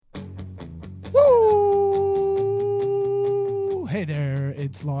Hey there,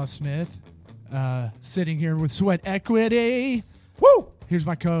 it's Law Smith, sitting here with Sweat Equity. Woo! Here's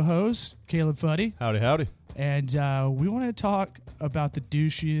my co-host, Caleb Fuddy. Howdy, howdy. And we want to talk about the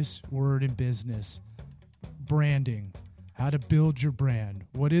douchiest word in business, branding. How to build your brand.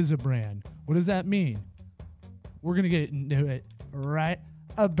 What is a brand? What does that mean? We're going to get into it right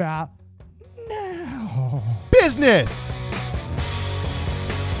about now. Business!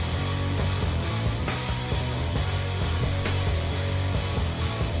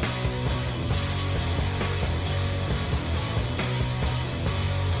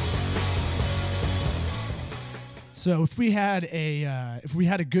 So if we had a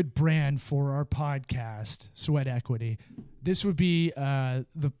good brand for our podcast, Sweat Equity, this would be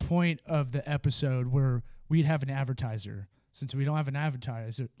the point of the episode where we'd have an advertiser. Since we don't have an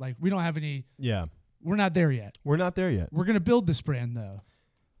advertiser, like we don't have any. Yeah. We're not there yet. We're not there yet. We're gonna build this brand though.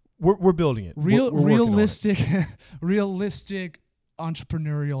 We're building it. We're Realistic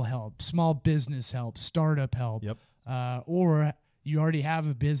entrepreneurial help, small business help, startup help. Yep. Or you already have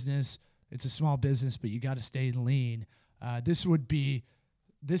a business. It's a small business, but you got to stay lean. This would be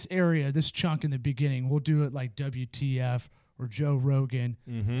this area, this chunk in the beginning. We'll do it like WTF or Joe Rogan,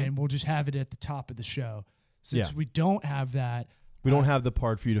 and we'll just have it at the top of the show. Since we don't have that. We don't have the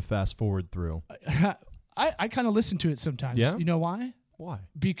part for you to fast forward through. I kind of listen to it sometimes. Yeah? You know why? Why?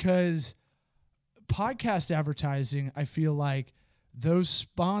 Because podcast advertising, I feel like those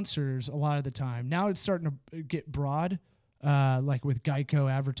sponsors a lot of the time, now it's starting to get broad. Like with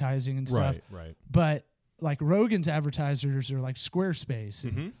Geico advertising and stuff. Right. But like Rogan's advertisers are like Squarespace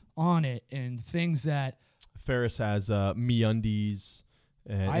and On It and things that Ferris has MeUndies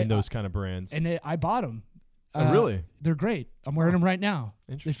and those kind of brands. And I bought them. Oh, really? They're great. I'm wearing them right now.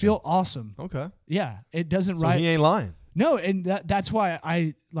 Interesting. They feel awesome. Okay. Yeah, it doesn't So he ain't lying. No, and that's why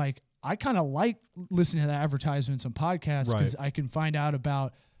I kind of like listening to the advertisements on podcasts because I can find out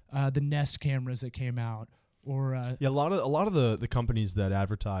about the Nest cameras that came out. Or a lot of the companies that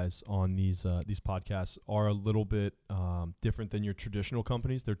advertise on these podcasts are a little bit different than your traditional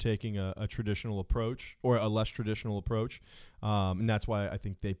companies. They're taking a traditional approach or a less traditional approach, and that's why I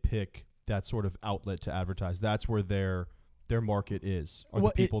think they pick that sort of outlet to advertise. That's where their market is, are the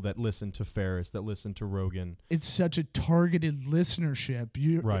people that listen to Ferris, that listen to Rogan. It's such a targeted listenership.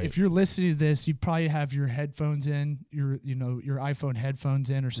 If you're listening to this, you probably have your headphones in, your iPhone headphones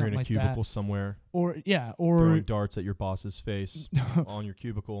in, or something like that. You're in a cubicle somewhere. Or throwing darts at your boss's face on your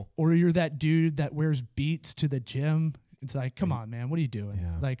cubicle. Or you're that dude that wears Beats to the gym. It's like, come on, man, what are you doing?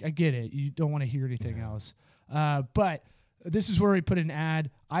 Yeah. Like, I get it. You don't want to hear anything else. But this is where we put an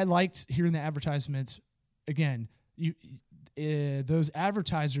ad. I liked hearing the advertisements. Again, those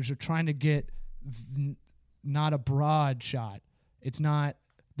advertisers are trying to get not a broad shot. It's not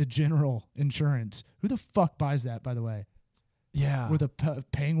the general insurance. Who the fuck buys that, by the way? Yeah. With a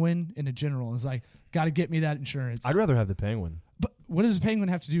penguin and a general. It's like, got to get me that insurance. I'd rather have the penguin. But what does a penguin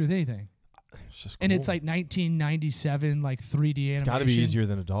have to do with anything? It's just cool. And it's like 1997, like 3D animation. It's got to be easier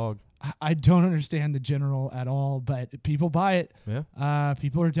than a dog. I don't understand the general at all, but people buy it. Yeah.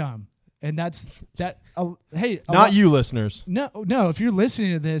 People are dumb. And that's that. Hey, not you, listeners. No. If you're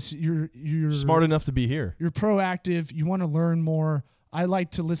listening to this, you're smart enough to be here. You're proactive. You want to learn more. I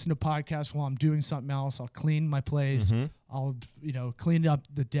like to listen to podcasts while I'm doing something else. I'll clean my place. I'll clean up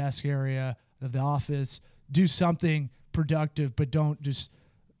the desk area of the office. Do something productive, but don't just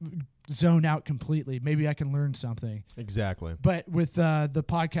zone out completely. Maybe I can learn something. Exactly. But with the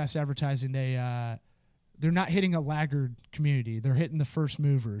podcast advertising, they're not hitting a laggard community. They're hitting the first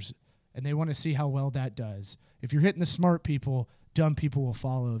movers. And they want to see how well that does. If you're hitting the smart people, dumb people will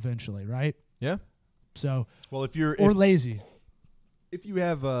follow eventually, right? Yeah. So, well, lazy. If you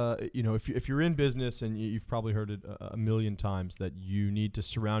have, if you're in business and you've probably heard it a million times that you need to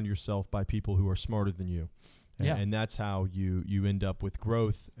surround yourself by people who are smarter than you, and that's how you end up with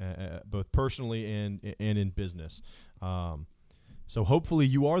growth, both personally and in business. So hopefully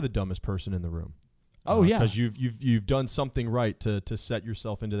you are the dumbest person in the room. Oh yeah, because you've done something right to set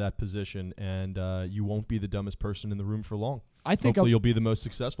yourself into that position, and you won't be the dumbest person in the room for long. I think hopefully you'll be the most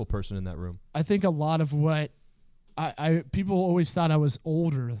successful person in that room. I think a lot of what people always thought I was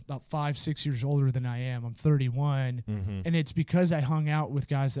older, about 5-6 years older than I am. I'm 31, and it's because I hung out with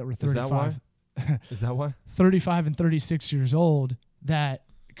guys that were 35. Is that why? 35 and 36 years old that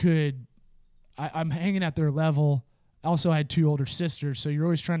could. I'm hanging at their level. Also, I had 2 older sisters, so you're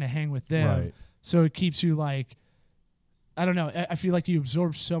always trying to hang with them. Right. So it keeps you like, I don't know. I feel like you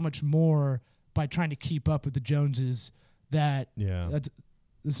absorb so much more by trying to keep up with the Joneses that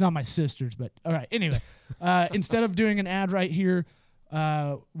it's not my sisters, but all right. Anyway, instead of doing an ad right here,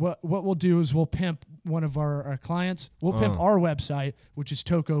 what we'll do is we'll pimp one of our clients. We'll pimp our website, which is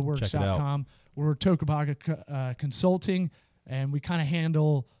tocoworks.com. We're Tocobaga Consulting, and we kind of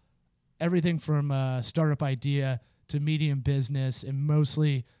handle everything from startup idea to medium business, and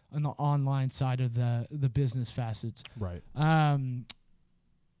mostly on the online side of the business facets. Right. And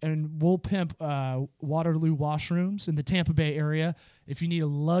we'll pimp Waterloo washrooms in the Tampa Bay area. If you need a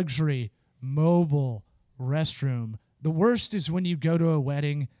luxury mobile restroom, the worst is when you go to a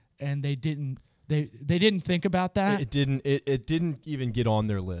wedding and they didn't think about that. It didn't even get on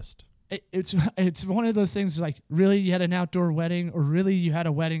their list. It's one of those things like, really, you had an outdoor wedding, or really you had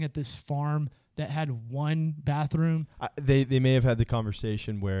a wedding at this farm that had one bathroom? They may have had the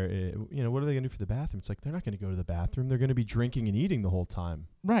conversation where, what are they going to do for the bathroom? It's like, they're not going to go to the bathroom. They're going to be drinking and eating the whole time.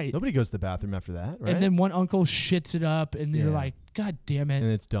 Right. Nobody goes to the bathroom after that, right? And then one uncle shits it up, and you're like, God damn it.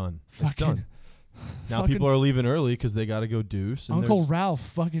 And it's done. It's done. Now people are leaving early because they got to go deuce. And Uncle Ralph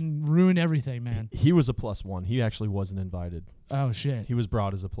fucking ruined everything, man. He was a +1. He actually wasn't invited. Oh, shit. He was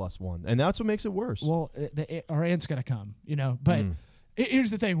brought as a +1. And that's what makes it worse. Well, our aunt's got to come, But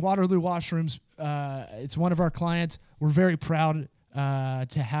here's the thing. Waterloo Washrooms, it's one of our clients. We're very proud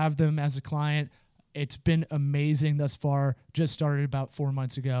to have them as a client. It's been amazing thus far. Just started about 4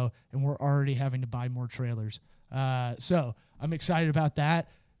 months ago, and we're already having to buy more trailers. So I'm excited about that.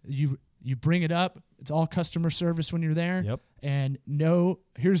 You bring it up. It's all customer service when you're there. Yep. And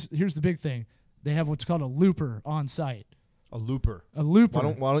here's the big thing. They have what's called a looper on site. A looper. A looper.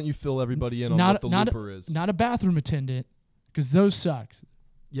 Why don't you fill everybody in on what the looper is? Not a bathroom attendant, because those suck.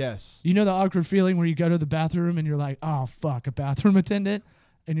 Yes. You know the awkward feeling where you go to the bathroom and you're like, oh, fuck, a bathroom attendant?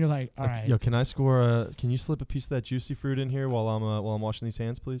 And you're like, all right. Yo, can you slip a piece of that juicy fruit in here while I'm washing these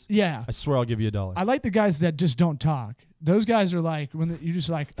hands, please? Yeah. I swear I'll give you $1. I like the guys that just don't talk. Those guys are like, when you just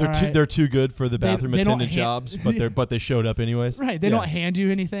like, they're too good for the bathroom they attendant jobs, but they showed up anyways. Right. They don't hand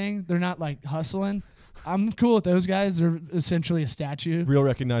you anything. They're not like hustling. I'm cool with those guys. They're essentially a statue. Real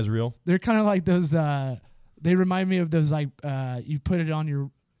recognize real. They're kind of like those. They remind me of those, like, you put it on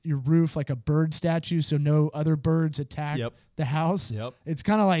your roof like a bird statue, so no other birds attack the house. Yep. It's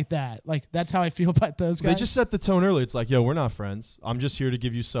kind of like that. Like, that's how I feel about those guys. They just set the tone early. It's like, yo, we're not friends. I'm just here to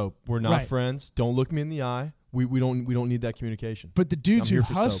give you soap. We're not friends. Don't look me in the eye. We don't need that communication. But the dudes who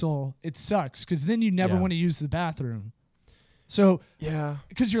hustle, it sucks, because then you never want to use the bathroom. So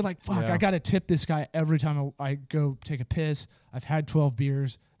because you're like, fuck, I got to tip this guy every time I go take a piss. I've had 12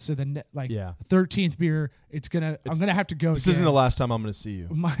 beers. So the 13th beer, I'm gonna have to go. This isn't the last time I'm gonna see you.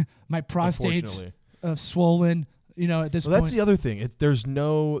 My prostate's swollen. At this point. That's the other thing. There's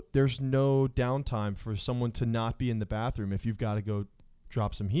no downtime for someone to not be in the bathroom. If you've got to go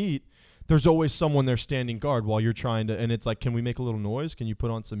drop some heat, there's always someone there standing guard while you're trying to. And it's like, can we make a little noise? Can you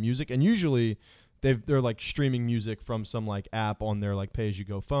put on some music? And usually they're like streaming music from some like app on their like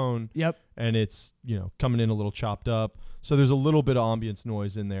pay-as-you-go phone. Yep. And it's, coming in a little chopped up. So there's a little bit of ambience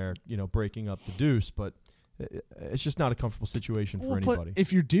noise in there, breaking up the deuce, but it's just not a comfortable situation for anybody.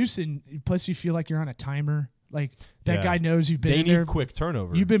 If you're deucing, plus you feel like you're on a timer. Like, that guy knows you've been in there. They need quick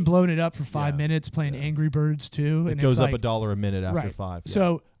turnover. You've been blowing it up for 5 minutes playing Angry Birds too. It goes up $1 a minute after 5. Yeah.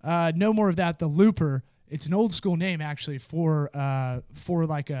 So no more of that. The Looper, it's an old school name actually for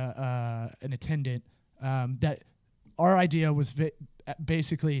like an attendant. That our idea was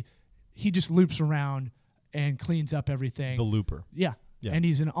basically he just loops around and cleans up everything. The Looper. Yeah. And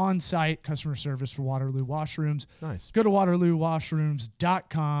he's an on-site customer service for Waterloo Washrooms. Nice. Go to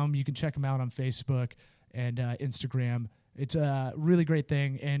waterloowashrooms.com. You can check them out on Facebook and Instagram. It's a really great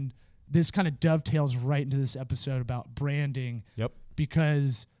thing. And this kind of dovetails right into this episode about branding. Yep.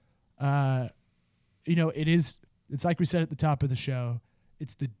 Because, it's like we said at the top of the show,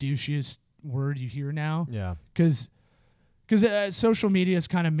 it's the douchiest word you hear now. Yeah. Because social media has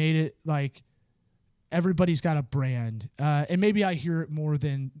kind of made it like everybody's got a brand. And maybe I hear it more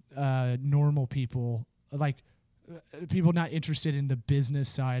than normal people, like people not interested in the business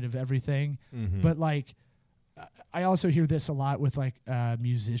side of everything. Mm-hmm. But like, I also hear this a lot with like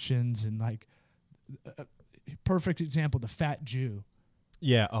musicians and like, perfect example, the Fat Jew.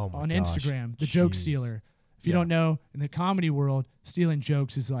 Yeah. Oh my on gosh. Instagram, the joke stealer. If you don't know, in the comedy world, stealing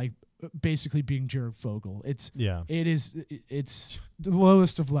jokes is like basically being Jared Fogle. It's the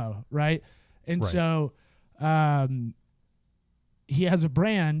lowest of low, right? And so he has a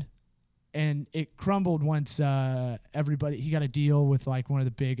brand, and it crumbled once he got a deal with like one of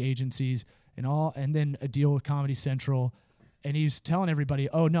the big agencies and then a deal with Comedy Central, and he's telling everybody,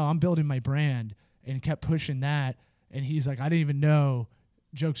 oh no, I'm building my brand, and kept pushing that. And he's like, I didn't even know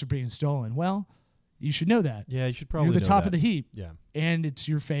jokes are being stolen. Well, you should know that. Yeah, you should probably You're the know top that. of the heap. Yeah. And it's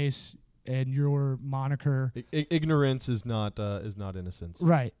your face. and your moniker. Ignorance is not innocence.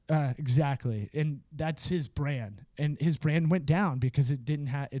 Right. Exactly. And that's his brand. And his brand went down because it didn't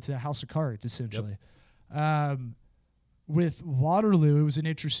have. It's a house of cards essentially. With Waterloo, it was an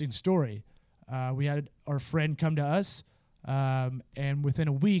interesting story. We had our friend come to us, and within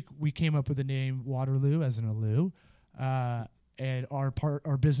a week, we came up with the name Waterloo as in a loo. And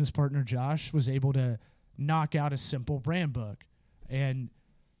our business partner Josh was able to knock out a simple brand book, and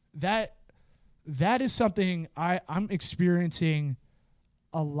that is something I'm experiencing.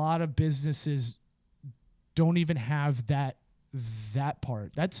 A lot of businesses don't even have that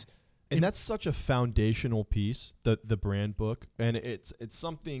part. That's such a foundational piece, the brand book, and it's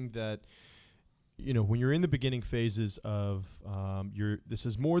something that, you know, when you're in the beginning phases of this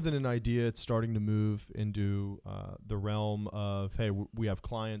is more than an idea. It's starting to move into the realm of, hey, we have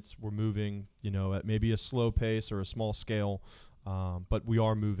clients, we're moving, you know, at maybe a slow pace or a small scale, but we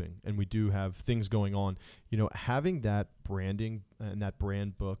are moving and we do have things going on. You know, having that branding and that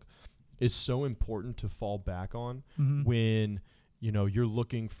brand book is so important to fall back on when, you know, you're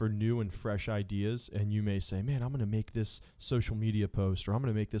looking for new and fresh ideas, and you may say, man, I'm going to make this social media post, or I'm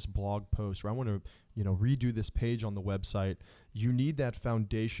going to make this blog post, or I want to, you know, redo this page on the website. You need that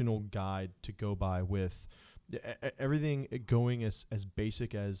foundational guide to go by with everything going as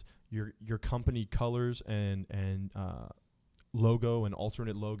basic as your company colors and logo and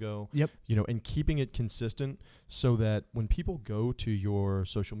alternate logo. Yep. You know, and keeping it consistent so that when people go to your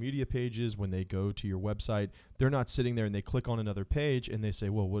social media pages, when they go to your website, they're not sitting there and they click on another page and they say,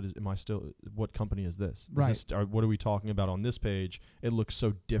 well, what company is this? Right. What are we talking about on this page? It looks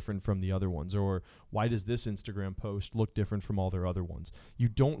so different from the other ones. Or why does this Instagram post look different from all their other ones? You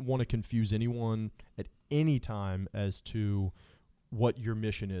don't want to confuse anyone at any time as to what your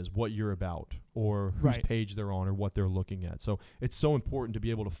mission is, what you're about, or whose page they're on, or what they're looking at. So it's so important to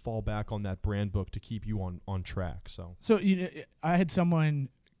be able to fall back on that brand book to keep you on track. So you know, I had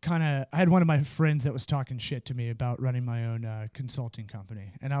one of my friends that was talking shit to me about running my own consulting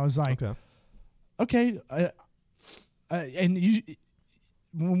company, and I was like, okay, and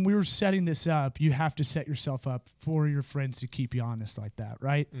when we were setting this up, you have to set yourself up for your friends to keep you honest like that,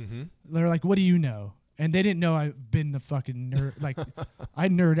 right? Mm-hmm. They're like, what do you know? And they didn't know I've been the fucking nerd. Like, I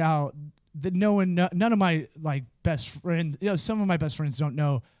nerd out. None of my like best friends, you know, some of my best friends don't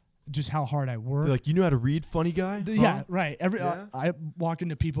know just how hard I work. They're like, you know how to read, funny guy? Yeah, right. I walk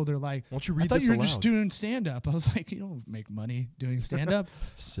into people, they're like, why don't you read I thought this you were aloud? just doing stand up. I was like, you don't make money doing stand up.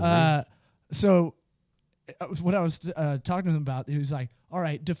 So what I was talking to them about, he was like, all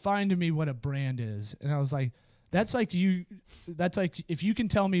right, define to me what a brand is. And I was like, that's like if you can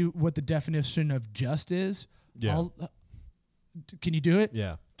tell me what the definition of just is, can you do it?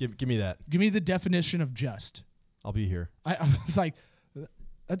 Yeah. Give me that. Give me the definition of just. I'll be here. I was like,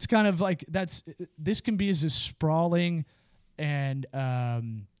 that's kind of like, this can be as sprawling and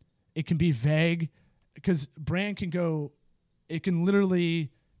it can be vague, because brand it can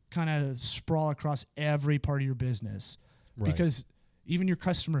literally kind of sprawl across every part of your business, because even your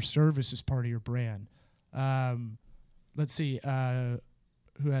customer service is part of your brand. Let's see,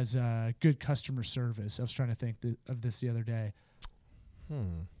 who has good customer service? I was trying to think of this the other day.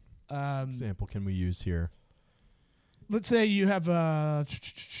 Example can we use here? Let's say you have I'm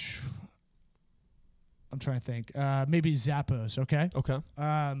trying to think. Maybe Zappos, okay? Okay.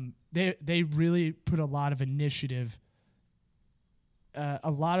 They really put a lot of initiative,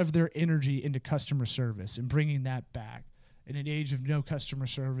 a lot of their energy into customer service and bringing that back. In an age of no customer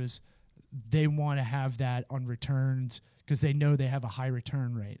service, they want to have that on returns because they know they have a high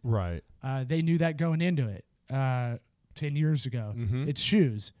return rate. Right. They knew that going into it 10 years ago. Mm-hmm. It's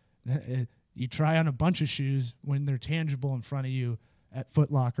shoes. You try on a bunch of shoes when they're tangible in front of you at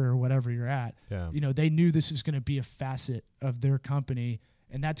Foot Locker or whatever you're at. Yeah. You know, they knew this is going to be a facet of their company,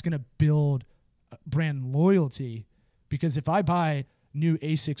 and that's going to build brand loyalty. Because if I buy new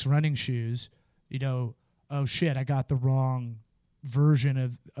ASICS running shoes, you know, oh shit, I got the wrong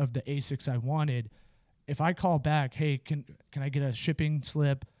version of the ASICS I wanted. If I call back, hey, can I get a shipping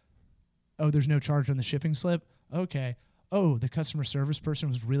slip? Oh, there's no charge on the shipping slip. Okay. Oh, the customer service person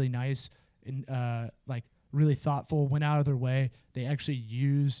was really nice and like really thoughtful, went out of their way. They actually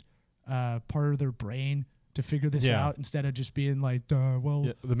use part of their brain to figure this out instead of just being like,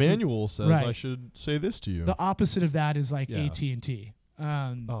 the manual says I should say this to you. The opposite of that is like AT&T.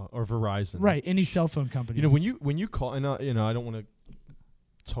 Or Verizon. Right, any cell phone company. You know, when you call, and I don't want to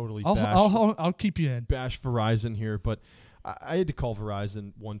totally I'll keep you in. Bash Verizon here, but I had to call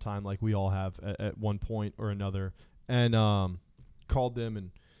Verizon one time, like we all have at one point or another, and called them and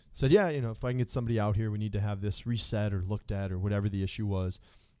said, yeah, you know, if I can get somebody out here, we need to have this reset or looked at or whatever the issue was.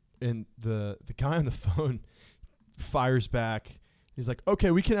 and the guy on the phone fires back. He's like,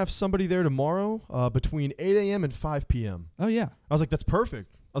 okay, we can have somebody there tomorrow between 8 a.m. and 5 p.m. Oh yeah. I was like, that's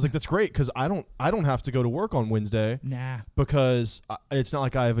perfect. I was like, that's great because I don't have to go to work on Wednesday. Nah. Because it's not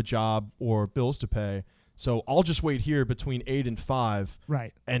like I have a job or bills to pay. So I'll just wait here between 8 and 5.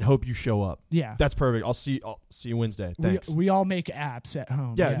 Right. And hope you show up. Yeah. That's perfect. I'll see you Wednesday. Thanks. We all make apps at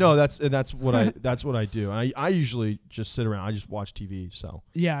home. Yeah. No, that's what I do. I usually just sit around. I just watch TV. So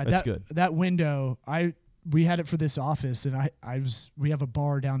yeah, that's good. That window, we had it for this office, and we have a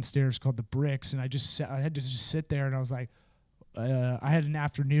bar downstairs called the Bricks, and I had to just sit there, and I was like, I had an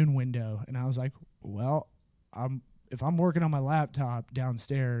afternoon window, and I was like, well, if I'm working on my laptop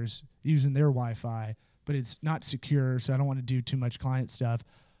downstairs using their Wi-Fi, but it's not secure, so I don't want to do too much client stuff.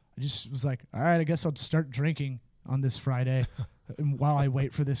 I just was like, all right, I guess I'll start drinking on this Friday while I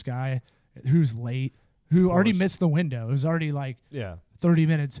wait for this guy who's late, who already missed the window. It was already like 30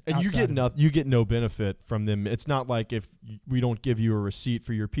 minutes and outside. you get no benefit from them. It's not like if we don't give you a receipt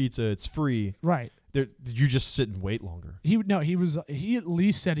for your pizza, it's free. Right. Did you just sit and wait longer? He at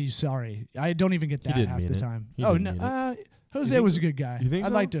least said he's sorry. I don't even get that half the time. Jose was a good guy. You think I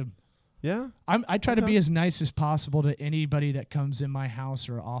so? liked him. Yeah. I try to be as nice as possible to anybody that comes in my house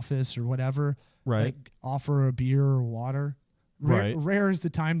or office or whatever. Right. Like offer a beer or water. Rare is the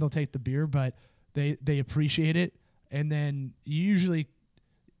time they'll take the beer, but they appreciate it. And then usually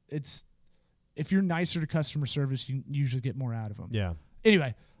if you're nicer to customer service, you usually get more out of them. Yeah.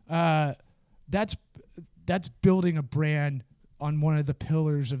 Anyway, that's building a brand on one of the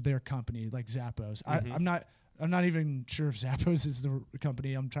pillars of their company, like Zappos. Mm-hmm. I'm not even sure if Zappos is the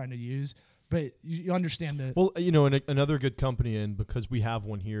company I'm trying to use, but you understand that. Well, and another good company, and because we have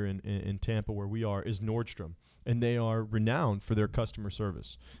one here in Tampa where we are, is Nordstrom. And they are renowned for their customer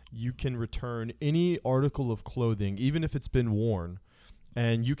service. You can return any article of clothing, even if it's been worn,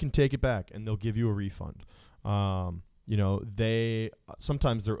 and you can take it back, and they'll give you a refund.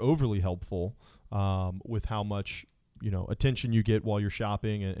 Sometimes they're overly helpful with how much attention you get while you're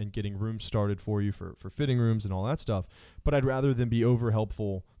shopping and getting rooms started for you for fitting rooms and all that stuff. But I'd rather them be over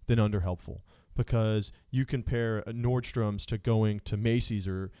helpful than under helpful. Because you compare Nordstrom's to going to Macy's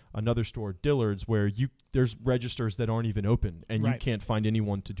or another store, Dillard's, where there's registers that aren't even open and you can't find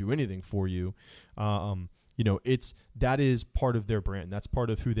anyone to do anything for you. That is part of their brand. That's part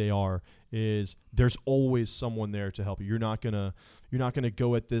of who they are. Is there's always someone there to help you. You're not gonna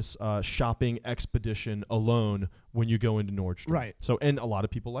go at this shopping expedition alone when you go into Nordstrom. Right. So, and a lot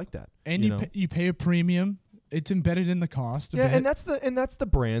of people like that. And you pay a premium. It's embedded in the cost. And that's the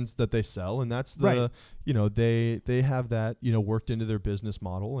brands that they sell, and that's the they have that worked into their business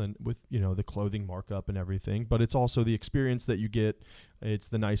model, and with the clothing markup and everything. But it's also the experience that you get. It's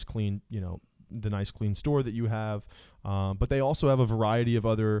the nice clean store that you have. But they also have a variety of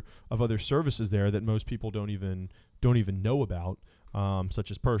other services there that most people don't even know about,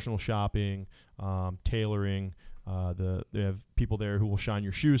 such as personal shopping, tailoring. They have people there who will shine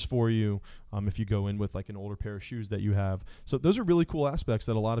your shoes for you if you go in with like an older pair of shoes that you have. So those are really cool aspects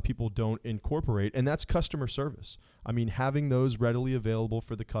that a lot of people don't incorporate, and that's customer service. I mean, having those readily available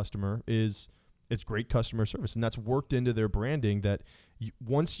for the customer it's great customer service, and that's worked into their branding that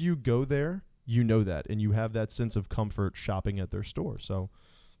once you go there, that, and you have that sense of comfort shopping at their store. So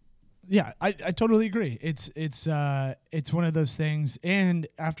yeah, I totally agree. It's one of those things, and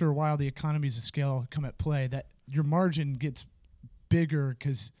after a while, the economies of scale come at play that your margin gets bigger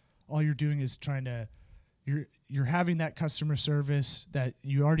because all you're doing is you're having that customer service that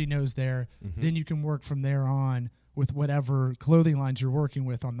you already know is there. Mm-hmm. Then you can work from there on with whatever clothing lines you're working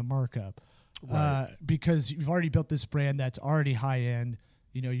with on the markup, because you've already built this brand that's already high end.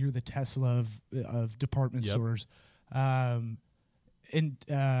 You're the Tesla of department stores, and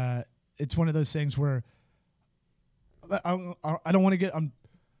it's one of those things where I don't want to get.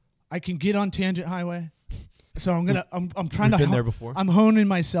 I can get on Tangent Highway. So I'm trying to. Been there before. I'm honing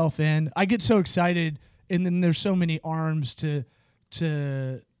myself in. I get so excited, and then there's so many arms to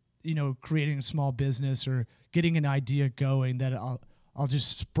creating a small business or getting an idea going that I'll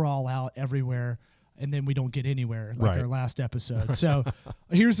just sprawl out everywhere, and then we don't get anywhere like our last episode. So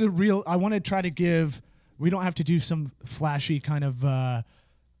here's the real. I want to try to give. We don't have to do some flashy kind of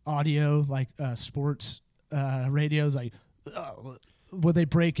audio like sports radios like. When they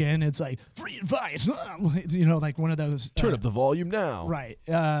break in, it's like free advice, like one of those. Turn up the volume now. Right.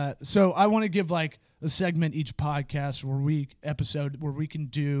 So I want to give like a segment each podcast where we can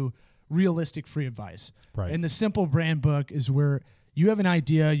do realistic free advice. Right. And the Simple Brand Book is where you have an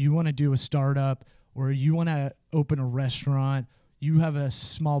idea, you want to do a startup, or you want to open a restaurant, you have a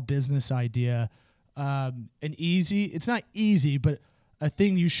small business idea, it's not easy, but a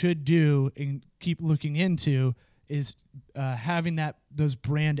thing you should do and keep looking into is having those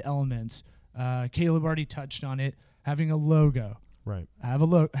brand elements. Caleb already touched on it. Having a logo. Right.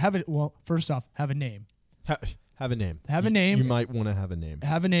 Well, first off, have a name. Have a name. Have a name. You might want to have a name.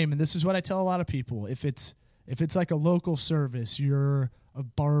 Have a name, and this is what I tell a lot of people. If it's like a local service, you're a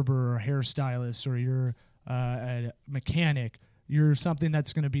barber or a hairstylist, or you're a mechanic, you're something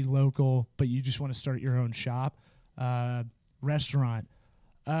that's going to be local, but you just want to start your own shop, restaurant.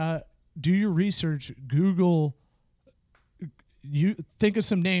 Do your research. Google. You think of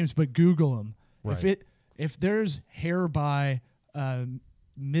some names, but Google them. Right. If there's Hair by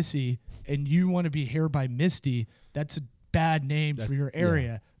Missy and you want to be Hair by Misty, that's a bad name for your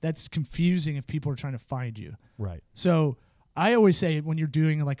area. Yeah. That's confusing if people are trying to find you. Right. So I always say when you're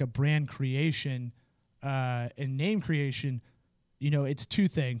doing like a brand creation and name creation, it's two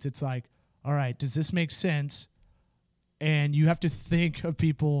things. It's like, all right, does this make sense? And you have to think of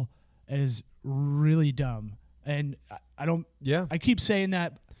people as really dumb. And I don't. Yeah. I keep saying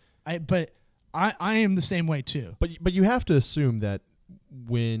that, but I am the same way too. But you have to assume that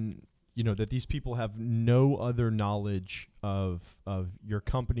when that these people have no other knowledge of your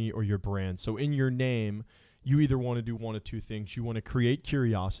company or your brand. So in your name, you either want to do one of two things. You want to create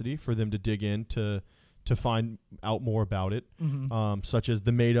curiosity for them to dig in to find out more about it, such as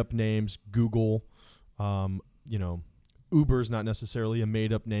the made up names. Google, Uber's not necessarily a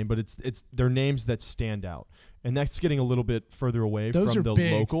made up name, but it's they're names that stand out. And that's getting a little bit further away from the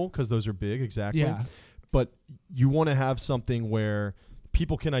big. Local, because those are big, exactly. Yeah. But you want to have something where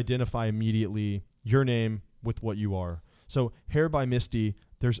people can identify immediately your name with what you are. So Hair by Misty,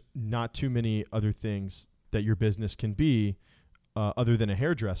 there's not too many other things that your business can be other than a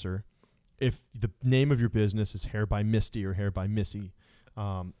hairdresser if the name of your business is Hair by Misty or Hair by Missy.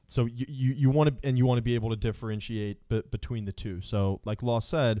 So you want to be able to differentiate between the two. So like Law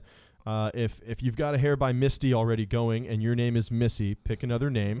said, if you've got a Hair by Misty already going and your name is Missy, pick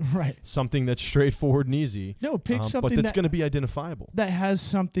another name. Right. Something that's straightforward and easy. No, pick something but that's going to be identifiable. That has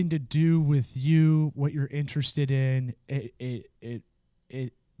something to do with you, what you're interested in. It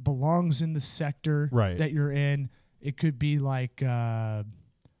belongs in the sector that you're in. It could be like I'm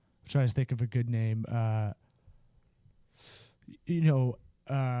trying to think of a good name.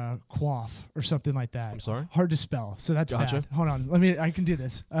 Quaff or something like that. I'm sorry? Hard to spell, so that's Gotcha. bad. Hold on. I can do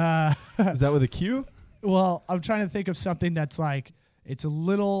this. Is that with a Q? Well, I'm trying to think of something that's like it's a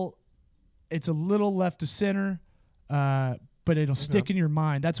little left of center, but it'll stick in your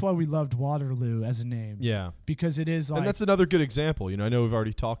mind. That's why we loved Waterloo as a name. Yeah. Because it is like... And that's another good example. I know we've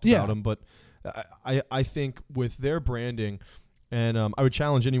already talked about them, but I think with their branding, and I would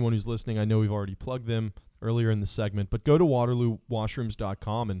challenge anyone who's listening, I know we've already plugged them earlier in the segment, but go to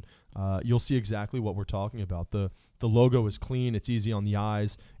waterloowashrooms.com and you'll see exactly what we're talking about. The logo is clean. It's easy on the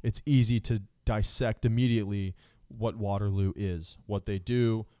eyes. It's easy to dissect immediately what Waterloo is, what they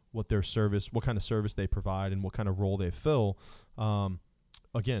do, what their service, what kind of service they provide, and what kind of role they fill.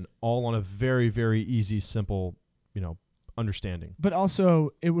 Again, all on a very, very easy, simple, understanding. But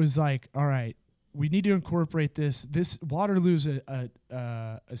also, it was like, all right, we need to incorporate this. This Waterloo's a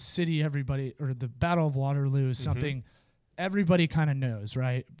city everybody, or the Battle of Waterloo is something everybody kind of knows,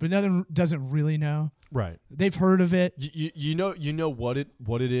 right? But doesn't really know. Right. They've heard of it. You know what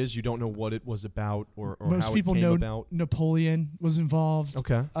it is. You don't know what it was about or most how people it came know about. Napoleon was involved.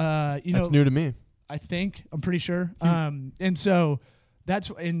 Okay. That's new to me. I'm pretty sure. And so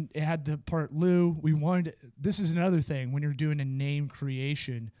and it had the part Lou. This is another thing when you're doing a name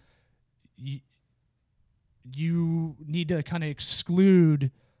creation. You need to kind of exclude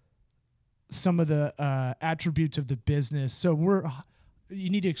some of the attributes of the business. So you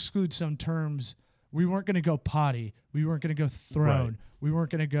need to exclude some terms. We weren't going to go potty. We weren't going to go throne. Right. We weren't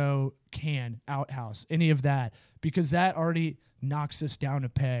going to go outhouse, any of that, because that already knocks us down a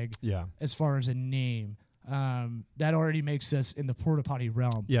peg as far as a name. That already makes us in the porta potty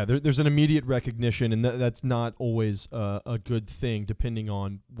realm. Yeah, there's an immediate recognition, and that's not always a good thing, depending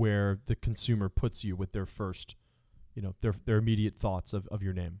on where the consumer puts you with their first, their immediate thoughts of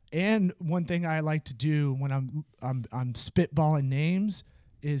your name. And one thing I like to do when I'm spitballing names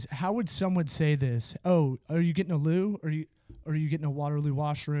is, how would someone say this? Oh, are you getting a loo? Are you getting a Waterloo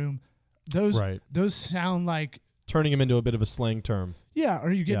washroom? Those sound like turning them into a bit of a slang term. Yeah,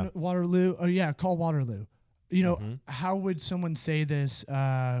 are you getting Waterloo? Oh yeah, call Waterloo. How would someone say this?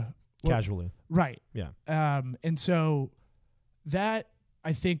 Casually. Right. Yeah. And so that,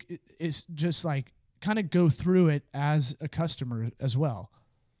 I think, is just like kind of go through it as a customer as well.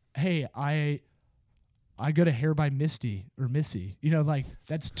 Hey, I go to Hair by Misty or Missy. Like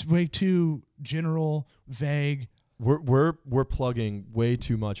that's way too general, vague. We're plugging way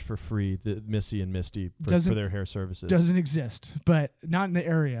too much for free. The Missy and Misty for their hair services doesn't exist, but not in the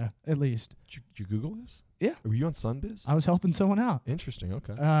area at least. Did you Google this? Yeah. Were you on Sunbiz? I was helping someone out. Interesting.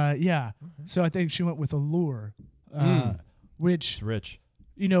 Okay. Yeah. Okay. So I think she went with Allure, which It's rich.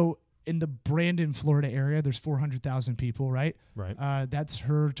 In the Brandon, Florida area, there's 400,000 people, right? Right. That's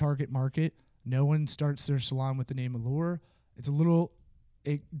her target market. No one starts their salon with the name Allure.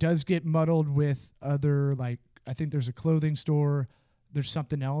 It does get muddled with other, like, I think there's a clothing store. There's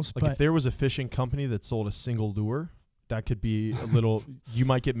something else. Like, if there was a fishing company that sold a single lure, that could be a little, you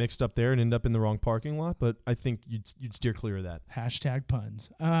might get mixed up there and end up in the wrong parking lot, but I think you'd steer clear of that.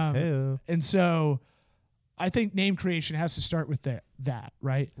 #puns. Hey-o. And so I think name creation has to start with that,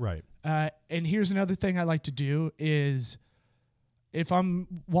 right? Right. And here's another thing I like to do is if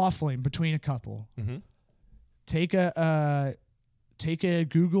I'm waffling between a couple, Mm-hmm. take a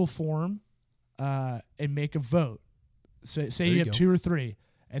Google form and make a vote. So say you have 2 or 3,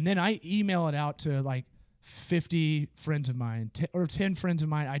 and then I email it out to like 50 friends of mine or 10 friends of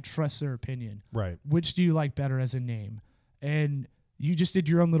mine. I trust their opinion. Right. Which do you like better as a name? And you just did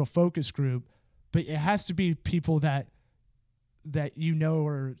your own little focus group, but it has to be people that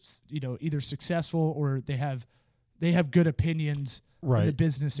are either successful or they have good opinions in the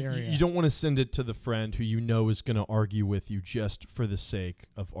business area. You don't want to send it to the friend who is going to argue with you just for the sake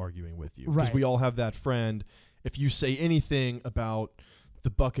of arguing with you. Because we all have that friend. If you say anything about the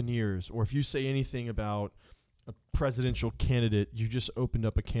Buccaneers or if you say anything about a presidential candidate, you just opened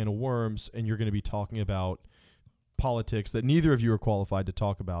up a can of worms and you're going to be talking about politics that neither of you are qualified to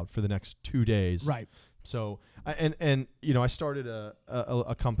talk about for the next 2 days. Right. So, I started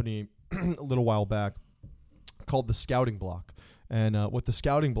a company a little while back called the Scouting Block. And what the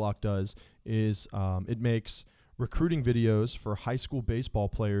Scouting Block does is it makes recruiting videos for high school baseball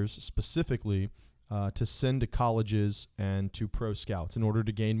players specifically to send to colleges and to pro scouts in order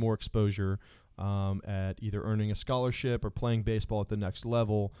to gain more exposure at either earning a scholarship or playing baseball at the next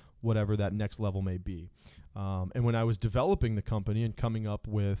level, whatever that next level may be. And when I was developing the company and coming up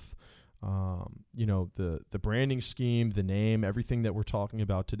with the branding scheme, the name, everything that we're talking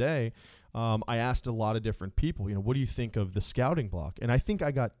about today, I asked a lot of different people, what do you think of the Scouting Block? And I think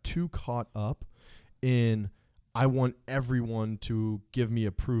I got too caught up in I want everyone to give me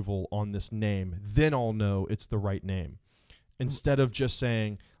approval on this name. Then I'll know it's the right name. Instead of just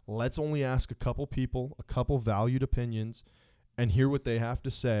saying, let's only ask a couple people, a couple valued opinions, and hear what they have to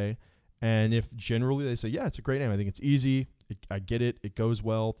say. And if generally they say, yeah, it's a great name, I think it's easy, I get it, it goes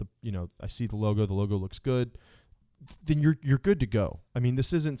well, I see the logo looks good, then you're good to go. I mean,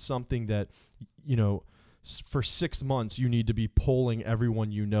 this isn't something that, for 6 months you need to be polling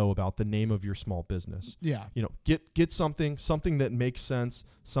everyone about the name of your small business. Yeah. Get something that makes sense,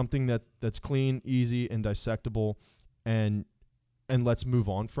 something that's clean, easy, and dissectable, and let's move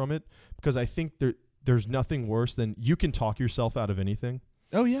on from it, because I think there's nothing worse than you can talk yourself out of anything.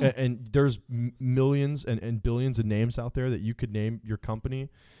 Oh, yeah. And there's millions and billions of names out there that you could name your company.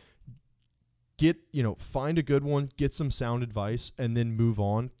 Find a good one, get some sound advice, and then move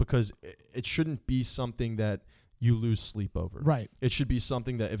on, because it shouldn't be something that you lose sleep over. Right. It should be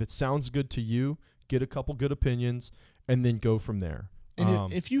something that if it sounds good to you, get a couple good opinions, and then go from there.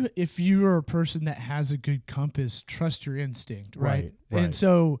 And if you are a person that has a good compass, trust your instinct, right? Right. And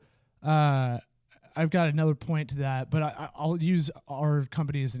so I've got another point to that, but I'll use our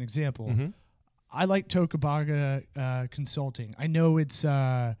company as an example. Mm-hmm. I like Tocobaga Consulting. I know it's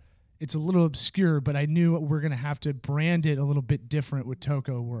a little obscure, but I knew we're going to have to brand it a little bit different with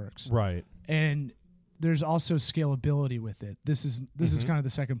Toco Works. Right. And there's also scalability with it. This is kind of the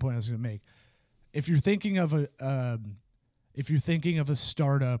second point I was going to make. If you're thinking of a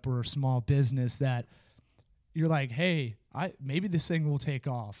startup or a small business that you're like, hey, maybe this thing will take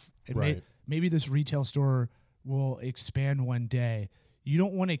off, and maybe this retail store will expand one day. You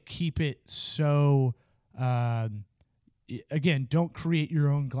don't want to keep it so. Again, don't create your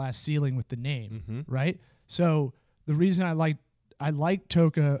own glass ceiling with the name, right? So the reason I liked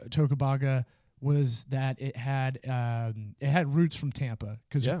Tocobaga was that it had roots from Tampa,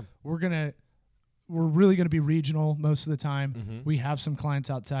 because we're really gonna be regional most of the time. Mm-hmm. We have some clients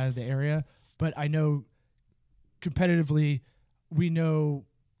outside of the area, but I know competitively, we know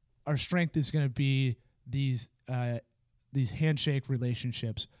our strength is going to be these handshake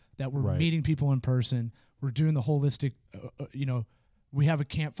relationships that we're meeting people in person. We're doing the holistic, we have a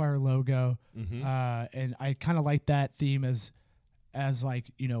campfire logo, and I kind of like that theme as like,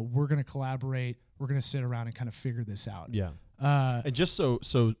 we're going to collaborate, we're going to sit around and kind of figure this out. Yeah. And just so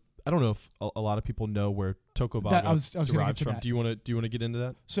I don't know if a lot of people know where Tocobaga That- I was gonna get derives to from. that. Do you want to get into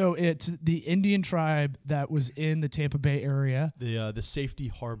that? So it's the Indian tribe that was in the Tampa Bay area. The Safety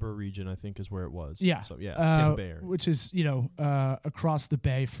Harbor region, I think, is where it was. Yeah. So Tampa Bay area. Which is, across the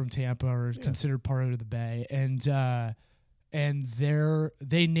bay from Tampa, or Yeah. considered part of the bay. And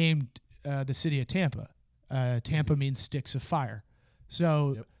they named the city of Tampa. Tampa means sticks of fire.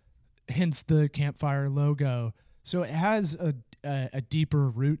 So hence the campfire logo. So it has a deeper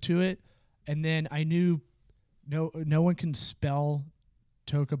root to it. And then I knew no one can spell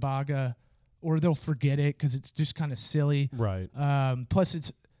Tocobaga, or they'll forget it because it's just kind of silly. Right.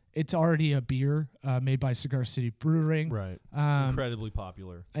 Plus, it's already a beer made by Cigar City Brewing. Right. Incredibly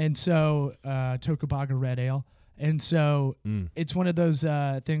popular. And so Tocobaga Red Ale. And so it's one of those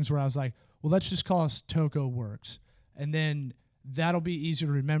things where I was like, well, let's just call us Toco Works. And then that'll be easier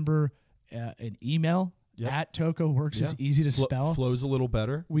to remember. An email at Toco Works is easy to spell. Flows a little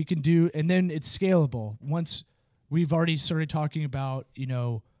better. We can do, and then it's scalable. Once we've already started talking about,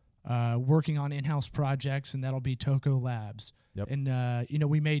 working on in-house projects, and that'll be Toco Labs. Yep. And,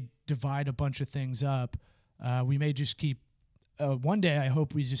 we may divide a bunch of things up. We may just keep, one day I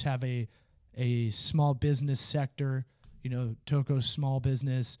hope we just have a small business sector, Toco's small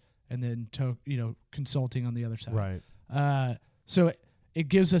business, and then consulting on the other side. Right. So it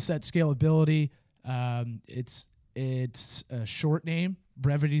gives us that scalability. It's a short name.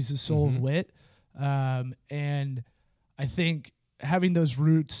 Brevity is the soul of wit. And I think having those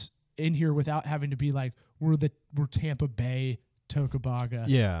roots in here without having to be like, we're Tampa Bay Tocobaga.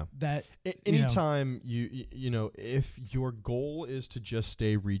 Yeah. That anytime if your goal is to just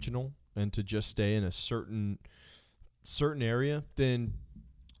stay regional and to just stay in a certain area, then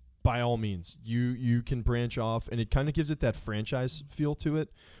by all means, you can branch off, and it kind of gives it that franchise feel to it,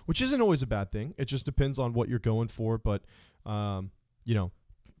 which isn't always a bad thing. It just depends on what you're going for. But,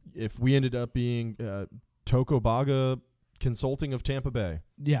 if we ended up being Tocobaga Consulting of Tampa Bay,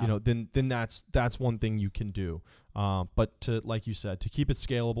 then that's one thing you can do. But to, like you said, to keep it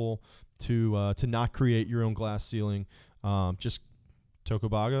scalable, to not create your own glass ceiling, just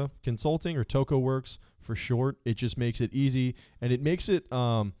Tocobaga Consulting, or Toco Works for short. It just makes it easy, and it makes it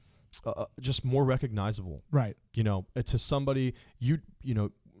just more recognizable. Right. To somebody,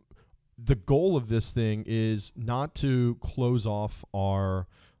 the goal of this thing is not to close off our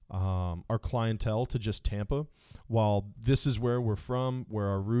clientele to just Tampa. While this is where we're from, where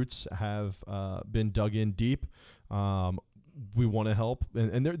our roots have been dug in deep, we want to help.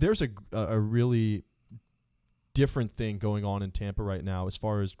 And there's a really different thing going on in Tampa right now as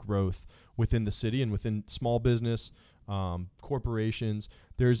far as growth within the city and within small business, corporations.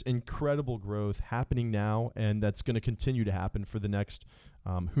 There's incredible growth happening now, and that's going to continue to happen for the next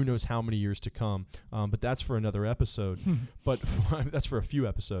who knows how many years to come. But that's for another episode. But that's for a few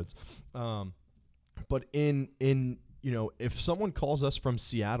episodes. But if someone calls us from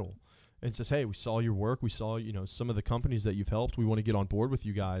Seattle and says, hey, we saw your work, we saw, some of the companies that you've helped, we want to get on board with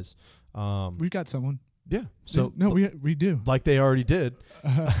you guys. We've got someone. Yeah. So we do. Like they already did.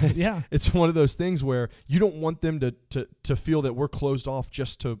 It's one of those things where you don't want them to feel that we're closed off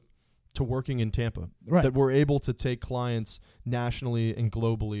just to working in Tampa. Right. That we're able to take clients nationally and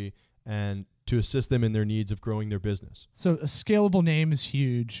globally and to assist them in their needs of growing their business. So a scalable name is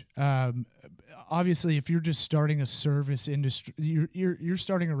huge. Obviously, if you're just starting a service industry, you're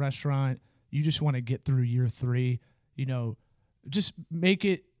starting a restaurant, you just want to get through year 3, just make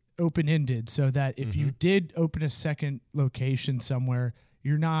it open-ended so that if you did open a second location somewhere,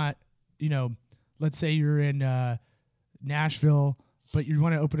 you're not, let's say you're in Nashville, but you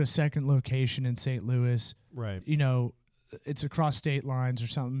want to open a second location in St. Louis. Right. It's across state lines or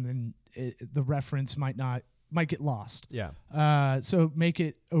something, and the reference might get lost. Yeah. So make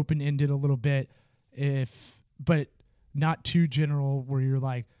it open-ended a little bit, but not too general where you're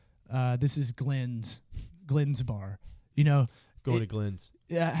like, this is Glenn's bar, Go to Glenn's.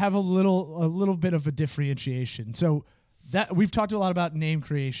 Have a little bit of a differentiation. So that we've talked a lot about name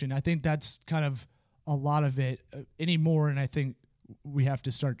creation. I think that's kind of a lot of it anymore. And I think we have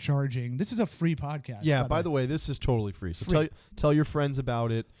to start charging. This is a free podcast. Yeah. By the way, this is totally free. So tell your friends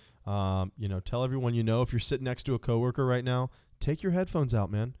about it. Tell everyone if you're sitting next to a coworker right now, take your headphones out,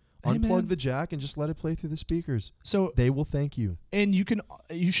 man. Unplug the jack and just let it play through the speakers. So they will thank you. And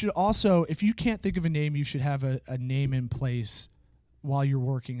you should also, if you can't think of a name, you should have a name in place while you're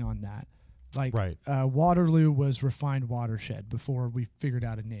working on that. Like right. Waterloo was Refined Watershed before we figured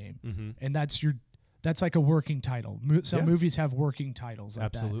out a name, and that's like a working title. Some movies have working titles. Like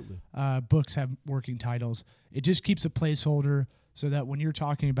absolutely. That. Books have working titles. It just keeps a placeholder so that when you're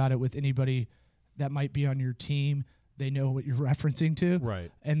talking about it with anybody that might be on your team, they know what you're referencing to.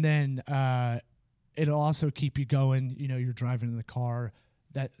 Right. And then it'll also keep you going. You know, you're driving in the car,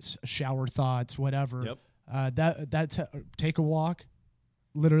 that's shower thoughts, whatever. Yep. That's take a walk.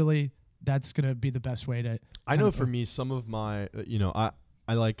 Literally, that's gonna be the best way to. I know for me, some of my,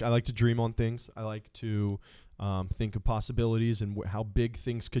 I like to dream on things. I like to think of possibilities and how big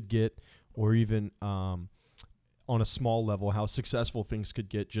things could get, or even on a small level, how successful things could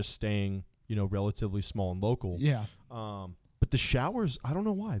get just staying, relatively small and local. Yeah. But the showers, I don't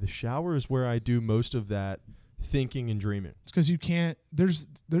know why. The shower is where I do most of that thinking and dreaming. It's because you can't. There's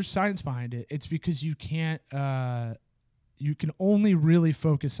science behind it. It's because you can't. You can only really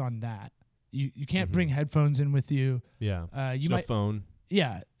focus on that. You can't bring headphones in with you. Yeah. You no might phone.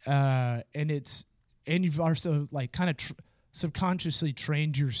 Yeah. And you've also like kind of subconsciously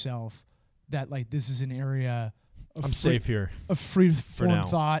trained yourself that like this is an area. I'm safe here. Of free For form now.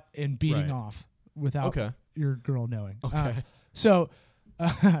 thought and beating Right. off without Okay. your girl knowing. Okay. So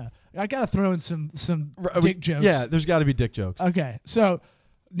I gotta throw in some dick jokes. Yeah, there's got to be dick jokes. Okay, so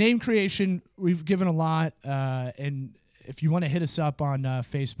name creation, we've given a lot, and if you want to hit us up on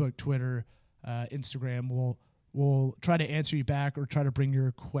Facebook, Twitter, Instagram, we'll try to answer you back or try to bring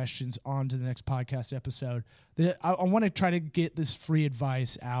your questions on to the next podcast episode. I want to try to get this free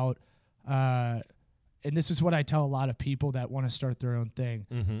advice out, and this is what I tell a lot of people that want to start their own thing.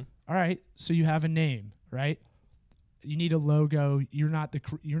 Mm-hmm. All right, so you have a name, right? You need a logo. You're not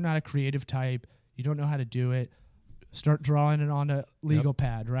a creative type. You don't know how to do it. Start drawing it on a legal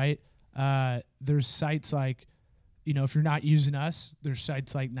pad, right? There's sites like, if you're not using us, there's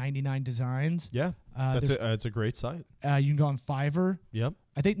sites like 99 Designs. Yeah, it's a great site. You can go on Fiverr. Yep.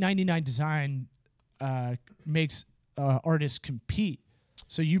 I think 99 Design makes artists compete.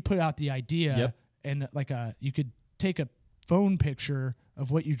 So you put out the idea, and you could take a phone picture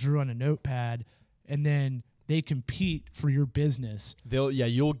of what you drew on a notepad, and then they compete for your business.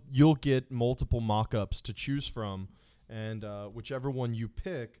 You'll get multiple mock-ups to choose from, and whichever one you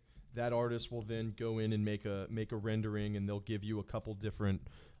pick, that artist will then go in and make a rendering, and they'll give you a couple different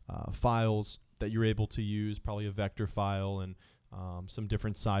files that you're able to use, probably a vector file and some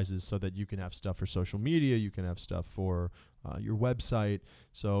different sizes, so that you can have stuff for social media, you can have stuff for your website.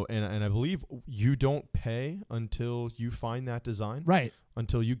 So and I believe you don't pay until you find that design. Right.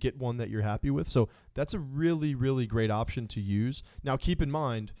 Until you get one that you're happy with. So that's a really, really great option to use. Now, keep in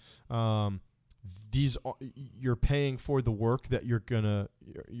mind, you're paying for the work that you're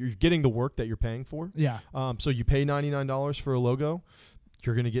getting the work that you're paying for. Yeah. So you pay $99 for a logo,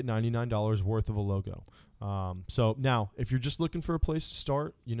 you're going to get $99 worth of a logo. So now, if you're just looking for a place to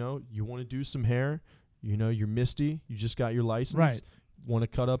start, you want to do some hair, you're Misty, you just got your license, right? Want to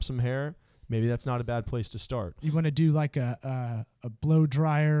cut up some hair. Maybe that's not a bad place to start. You want to do like a blow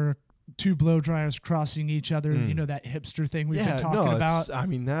dryer, two blow dryers crossing each other, that hipster thing we've been talking about. I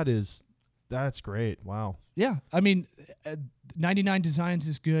mean, that's great. Wow. Yeah. I mean, 99 Designs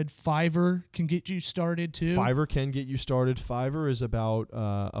is good. Fiverr can get you started too. Fiverr can get you started. Fiverr is about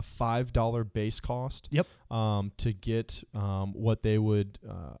a $5 base cost. Yep. To get what they would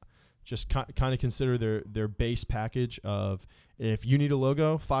just kind of consider their base package of, if you need a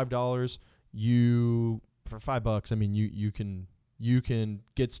logo, $5. For $5, I mean, you can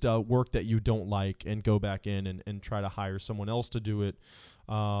get work that you don't like and go back in and try to hire someone else to do it.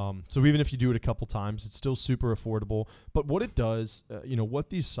 So even if you do it a couple times, it's still super affordable. But what it does, what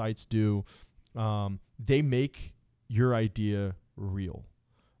these sites do, they make your idea real.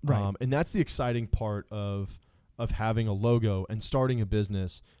 Right. And that's the exciting part of having a logo and starting a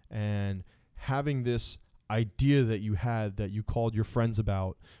business and having this idea that you had, that you called your friends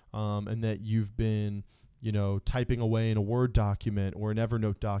about, and that you've been, typing away in a Word document or an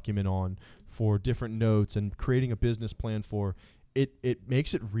Evernote document on for different notes and creating a business plan for. It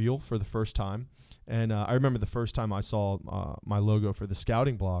makes it real for the first time. And I remember the first time I saw my logo for the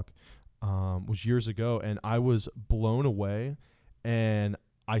scouting block was years ago, and I was blown away. And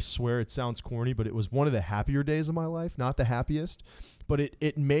I swear it sounds corny, but it was one of the happier days of my life, not the happiest. But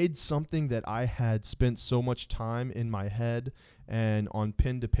it made something that I had spent so much time in my head and on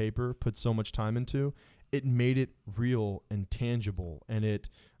pen to paper, put so much time into, it made it real and tangible. And it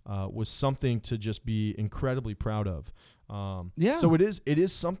was something to just be incredibly proud of. So it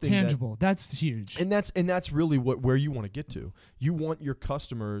is something tangible. That's huge. And that's really where you want to get to. You want your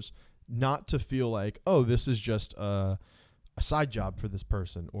customers not to feel like, oh, this is just a side job for this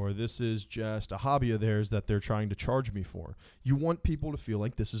person, or this is just a hobby of theirs that they're trying to charge me for. You want people to feel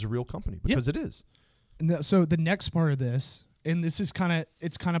like this is a real company, because it is. And so the next part of this, and this is kind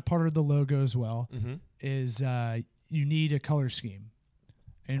of part of the logo as well, is you need a color scheme.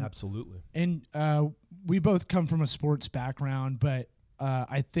 And Absolutely. And we both come from a sports background, but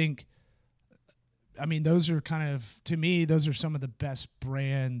I think, I mean, those are kind of, to me, those are some of the best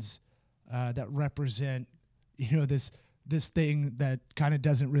brands that represent, this thing that kind of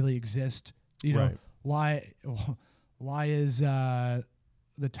doesn't really exist. Right. Why is the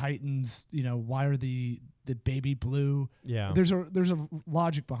Titans? Why are the baby blue? Yeah. There's a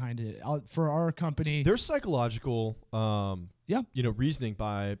logic behind it. For our company, There's psychological, Yeah. reasoning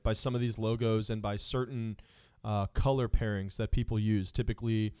by some of these logos and by certain color pairings that people use.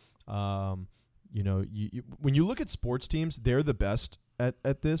 Typically, when you look at sports teams, they're the best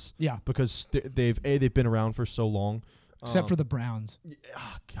at this. Yeah. Because they've been around for so long. Except for the Browns.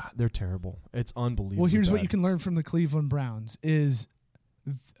 God, they're terrible. It's unbelievable. Well, here's what you can learn from the Cleveland Browns is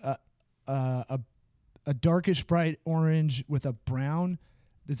a darkish bright orange with a brown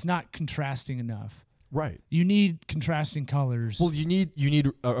that's not contrasting enough. Right. You need contrasting colors. Well, you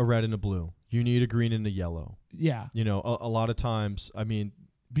need a red and a blue. You need a green and a yellow. Yeah. A lot of times, I mean,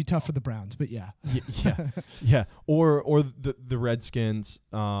 be tough for the Browns, but yeah. Yeah. Or the Redskins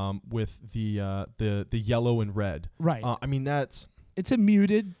with the yellow and red. Right. I mean, it's a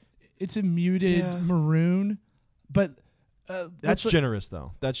muted maroon, but that's generous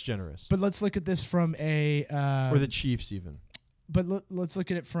though. That's generous. But let's look at this from a or the Chiefs even. But let's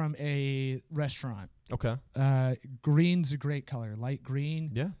look at it from a restaurant. Okay. Green's a great color, light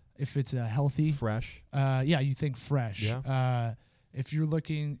green. Yeah. If it's a healthy, fresh. You think fresh. Yeah. If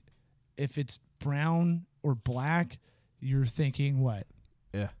it's brown or black, you're thinking what?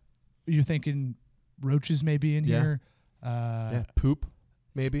 Yeah. You're thinking roaches maybe in here. Poop,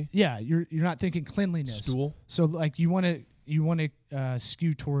 maybe. Yeah. You're not thinking cleanliness. Stool. So like you want to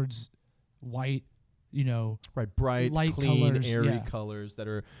skew towards white. Right, bright, light clean, colors, airy colors that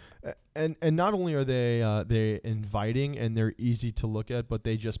are, and not only are they inviting and they're easy to look at, but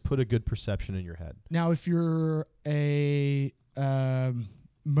they just put a good perception in your head. Now, if you're a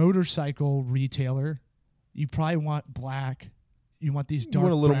motorcycle retailer, you probably want black. You want these dark. You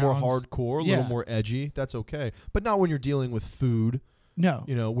want a little browns. more hardcore, a little more edgy. That's okay, but not when you're dealing with food. No,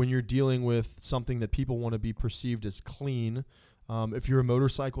 when you're dealing with something that people want to be perceived as clean. If you're a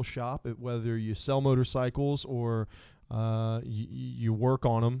motorcycle shop, whether you sell motorcycles or you work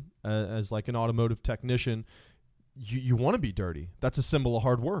on them as like an automotive technician, you want to be dirty. That's a symbol of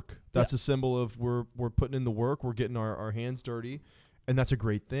hard work. That's a symbol of we're putting in the work. We're getting our hands dirty, and that's a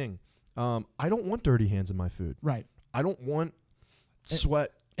great thing. I don't want dirty hands in my food. Right. I don't want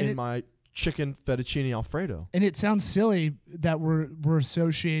sweat in my chicken fettuccine Alfredo. And it sounds silly that we're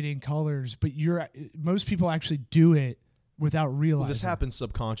associating colors, but most people actually do it without realizing. Well, this happens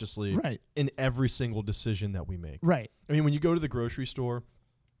subconsciously in every single decision that we make. Right. I mean, when you go to the grocery store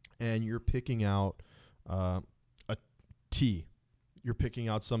and you're picking out a tea, you're picking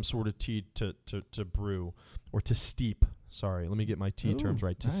out some sort of tea to brew or to steep. Sorry, let me get my tea terms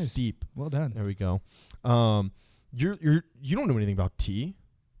right. To steep. Well done. There we go. You don't know anything about tea.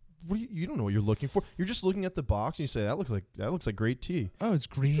 You don't know what you're looking for. You're just looking at the box and you say that looks like great tea. Oh, it's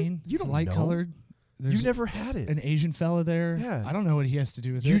green. You it's don't light know. Colored. You've never had it. An Asian fella there. Yeah. I don't know what he has to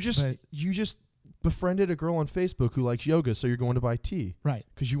do with it. You just befriended a girl on Facebook who likes yoga, so you're going to buy tea. Right.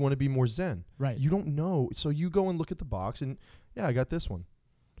 Because you want to be more zen. Right. You don't know. So you go and look at the box and I got this one.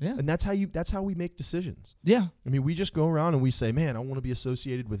 Yeah. And that's how we make decisions. Yeah. I mean, we just go around and we say, man, I want to be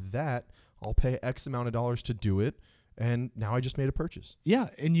associated with that. I'll pay X amount of dollars to do it. And now I just made a purchase. Yeah.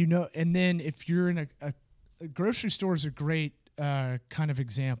 And then if you're in a grocery store is a great kind of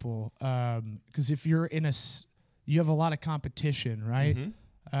example. Because if you're in you have a lot of competition, right?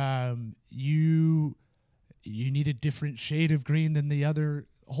 Mm-hmm. You need a different shade of green than the other.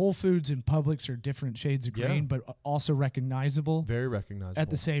 Whole Foods and Publix are different shades of green, but also recognizable. Very recognizable. At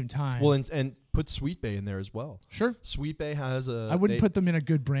the same time. Well, and put Sweet Bay in there as well. Sure. Sweet Bay has I wouldn't put them in a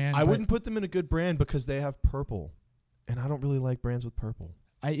good brand. I wouldn't put them in a good brand because they have purple. And I don't really like brands with purple.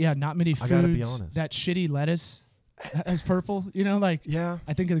 Not many foods. I gotta be honest. That shitty lettuce has purple. I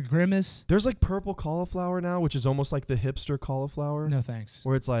think of the Grimace. There's like purple cauliflower now, which is almost like the hipster cauliflower. No thanks.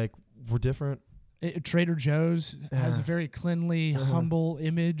 Where it's like, we're different. Trader Joe's has a very cleanly, humble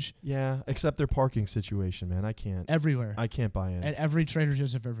image. Yeah, except their parking situation, man. I can't. Everywhere. I can't buy in. At every Trader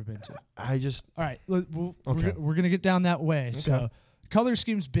Joe's I've ever been to. All right. We're going to get down that way. Okay. So color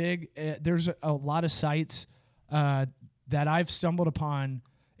scheme's big. There's a lot of sites that I've stumbled upon.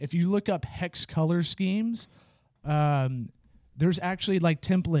 If you look up hex color schemes, there's actually like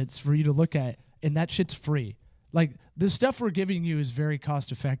templates for you to look at, and that shit's free. Like the stuff we're giving you is very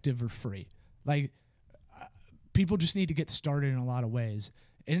cost effective or free. Like people just need to get started in a lot of ways.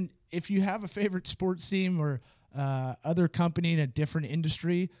 And if you have a favorite sports team or other company in a different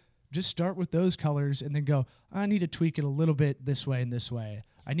industry, just start with those colors and then go, I need to tweak it a little bit this way and this way.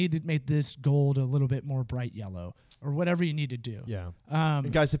 I need to make this gold a little bit more bright yellow, or whatever you need to do. Yeah.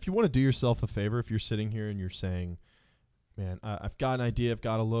 And guys, if you want to do yourself a favor, if you're sitting here and you're saying, man, I've got an idea, I've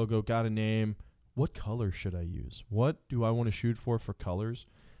got a logo, got a name, what color should I use? What do I want to shoot for colors?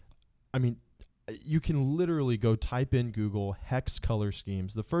 I mean, you can literally go type in Google hex color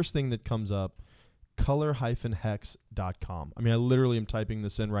schemes. The first thing that comes up, color-hex.com. I mean, I literally am typing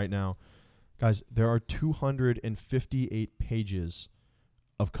this in right now. Guys, there are 258 pages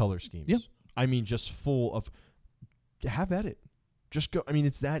of color schemes. Yep. I mean, just full of, have at it. Just go. I mean,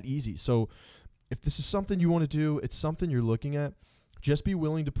 it's that easy. So if this is something you want to do, it's something you're looking at, just be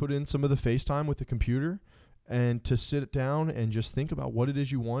willing to put in some of the FaceTime with the computer and to sit down and just think about what it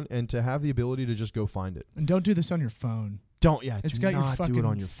is you want and to have the ability to just go find it. And don't do this on your phone. It's got your fucking do it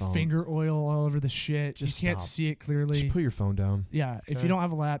on your phone. Finger oil all over the shit. Just you can't see it clearly. Just put your phone down. Yeah. Okay. If you don't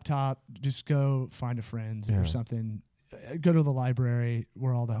have a laptop, just go find a friend or something. Go to the library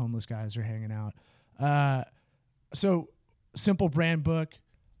where all the homeless guys are hanging out. So simple brand book.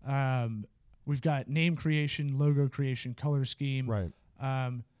 We've got name creation, logo creation, color scheme. Right.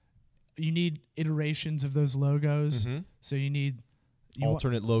 You need iterations of those logos. Mm-hmm. So you need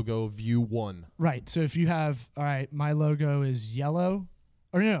alternate logo view 1. Right. So if you have, all right, my logo is yellow,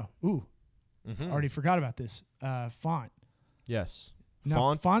 or no, already forgot about this. Font. Yes.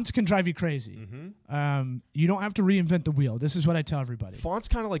 Now, fonts can drive you crazy. Mm-hmm. You don't have to reinvent the wheel. This is what I tell everybody. Font's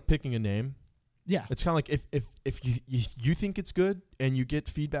kind of like picking a name. Yeah. It's kind of like if you think it's good and you get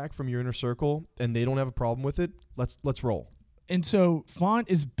feedback from your inner circle and they don't have a problem with it, let's roll. And so font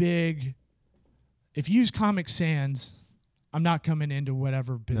is big. If you use Comic Sans, I'm not coming into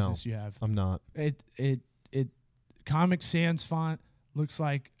whatever business you have. I'm not. It Comic Sans font looks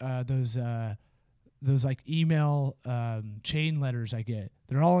like those like email chain letters I get.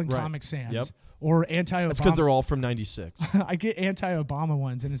 They're all in Comic Sans. Yep. Or anti-Obama. That's because they're all from 96. I get anti-Obama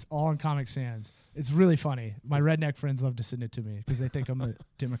ones, and it's all in Comic Sans. It's really funny. My redneck friends love to send it to me because they think I'm a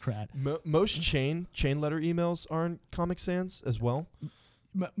Democrat. Most chain letter emails are in Comic Sans as well.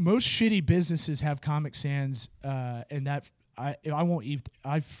 Most shitty businesses have Comic Sans, and that I won't even.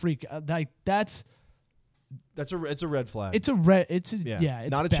 I freak like that's. It's a red flag. It's a red. It's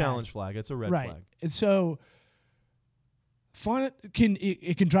not a bad. challenge flag. It's a red flag. And so font can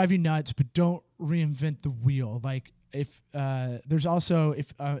drive you nuts, but don't reinvent the wheel. Like if there's also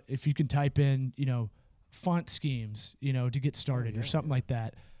if you can type in font schemes to get started or something like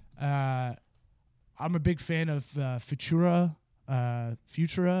that. I'm a big fan of Futura,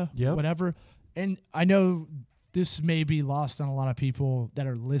 whatever. And I know this may be lost on a lot of people that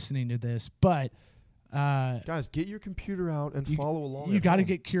are listening to this, but guys, get your computer out and follow along. You got to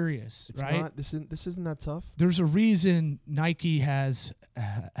get curious, right? This isn't that tough. There's a reason Nike has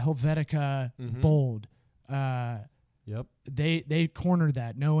Helvetica bold. Yep. They cornered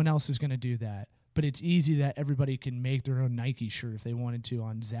that. No one else is going to do that. But it's easy that everybody can make their own Nike shirt if they wanted to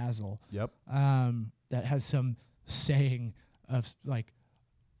on Zazzle. Yep. That has some saying of like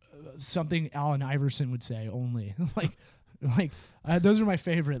something Allen Iverson would say only. Those are my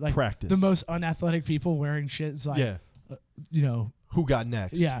favorite. Like practice. The most unathletic people wearing shit is like, who got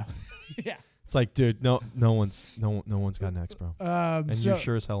next? Yeah, yeah. It's like, dude, no one's got next, bro. And you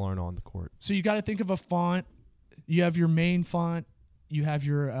sure as hell aren't on the court. So you got to think of a font. You have your main font. You have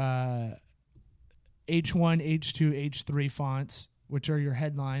your H1, H2, H3 fonts, which are your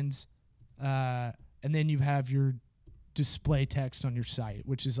headlines, and then you have your display text on your site,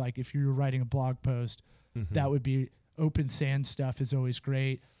 which is like if you're writing a blog post, that would be. Open Sans stuff is always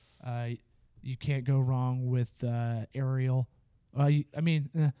great. You can't go wrong with Arial.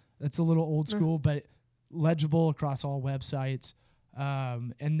 That's a little old school, but legible across all websites.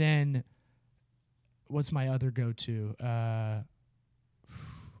 And then what's my other go-to?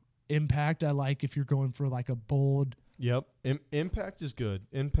 Impact I like if you're going for like a bold. Yep. Impact is good.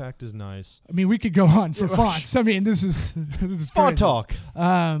 Impact is nice. I mean, we could go on for fonts. I mean, this is font talk.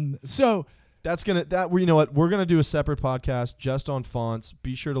 So you know what? We're gonna do a separate podcast just on fonts.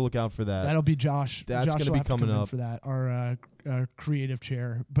 Be sure to look out for that. That'll be Josh. That's gonna be coming up for that. Our creative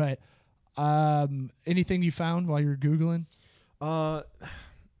chair. But anything you found while you were Googling?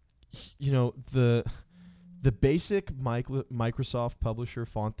 The basic Microsoft publisher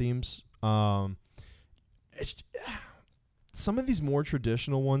font themes. Some of these more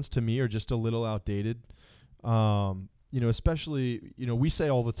traditional ones to me are just a little outdated. Especially we say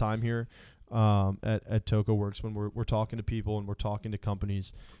all the time here. At TocoWorks when we're talking to people and we're talking to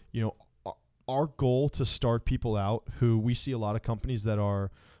companies, our goal to start people out who we see a lot of companies that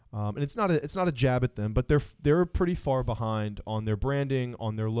are And it's not a jab at them, but they're pretty far behind on their branding,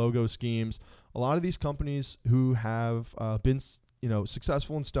 on their logo schemes. A lot of these companies who have been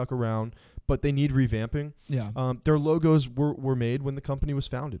successful and stuck around, but they need revamping. Yeah. Their logos were made when the company was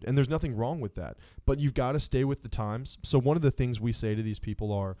founded, and there's nothing wrong with that. But you've got to stay with the times. So one of the things we say to these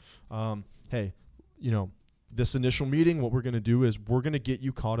people are, hey, this initial meeting, what we're going to do is we're going to get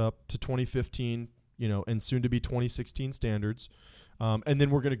you caught up to 2015, and soon to be 2016 standards. And then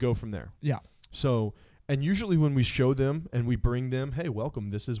we're going to go from there. Yeah. So, and usually when we show them and we bring them, hey,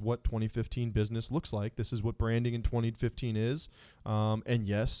 welcome, this is what 2015 business looks like. This is what branding in 2015 is. And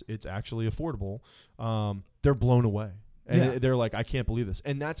yes, it's actually affordable. They're blown away. And they're like, I can't believe this.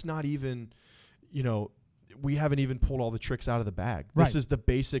 And that's not even, we haven't even pulled all the tricks out of the bag. Right. This is the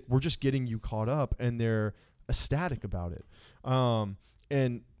basic, we're just getting you caught up, and they're ecstatic about it.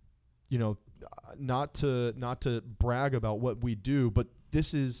 Not to brag about what we do, but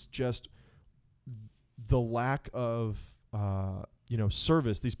this is just the lack of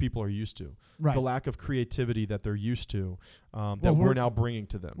service these people are used to, right. The lack of creativity that they're used to, that we're now bringing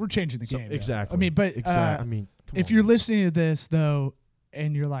to them. We're changing the game. Exactly. I mean, but if you're listening to this though,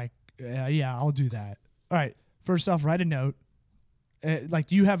 and you're like, yeah, I'll do that. All right. First off, write a note.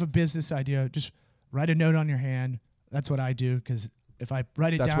 Like you have a business idea, just write a note on your hand. That's what I do, because if I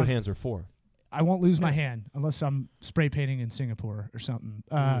write it down, that's what hands are for. I won't lose my hand unless I'm spray painting in Singapore or something.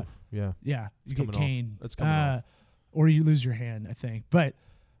 Yeah. Yeah. You get caned. That's coming off. Or you lose your hand, I think. But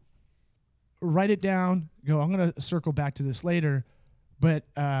write it down. Go, I'm going to circle back to this later. But,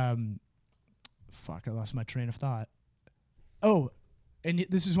 I lost my train of thought. Oh, and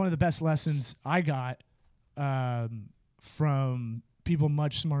this is one of the best lessons I got from people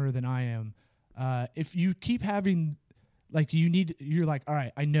much smarter than I am. If you keep having... you're like, all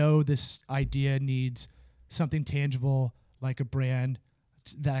right, I know this idea needs something tangible, like a brand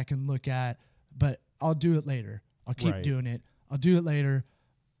that I can look at, but I'll do it later. I'll keep doing it. I'll do it later.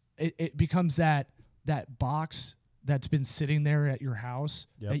 It becomes that box that's been sitting there at your house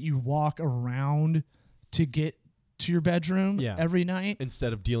that you walk around to get to your bedroom every night.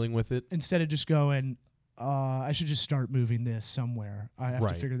 Instead of dealing with it. Instead of just going, I should just start moving this somewhere. I have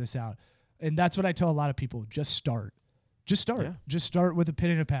to figure this out. And that's what I tell a lot of people. Just start. Just start. Yeah. Just start with a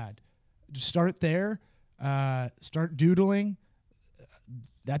pen and a pad. Just start there. Start doodling.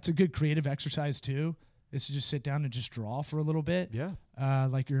 That's a good creative exercise too. Is to just sit down and just draw for a little bit. Yeah.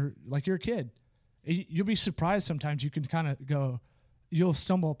 Like you're a kid. You'll be surprised sometimes. You can kind of go. You'll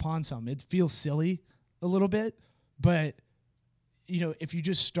stumble upon something. It feels silly a little bit, but if you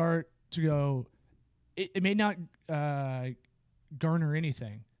just start to go, it may not garner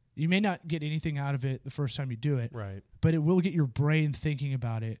anything. You may not get anything out of it the first time you do it, right? But it will get your brain thinking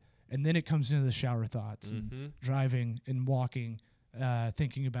about it, and then it comes into the shower thoughts and driving and walking,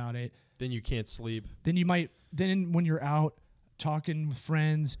 thinking about it. Then you can't sleep. Then when you're out talking with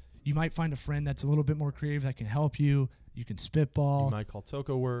friends, you might find a friend that's a little bit more creative that can help you. You can spitball. You might call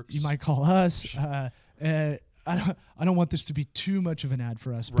TocoWorks. You might call us. I don't want this to be too much of an ad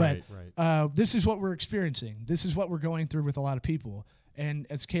for us, right. This is what we're experiencing. This is what we're going through with a lot of people. And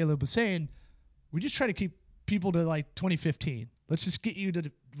as Caleb was saying, we just try to keep people to like 2015. Let's just get you to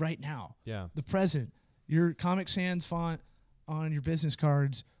right now. Yeah. The present. Your Comic Sans font on your business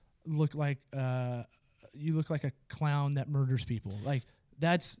cards look like you look like a clown that murders people. Like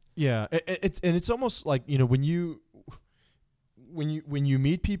that's it's almost like when you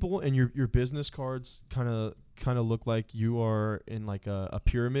meet people and your business cards kind of look like you are in like a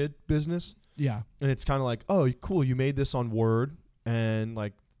pyramid business. Yeah. And it's kind of like, oh, cool, you made this on Word. And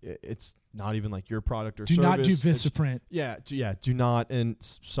like it's not even like your product or service. Do not do Vistaprint. Do not. And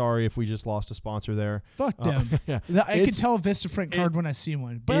sorry if we just lost a sponsor there. Fuck them. I can tell a Vistaprint card when I see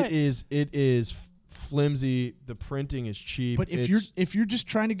one. But it is flimsy. The printing is cheap. But if you're just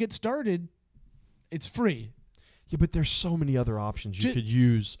trying to get started, it's free. Yeah, but there's so many other options you could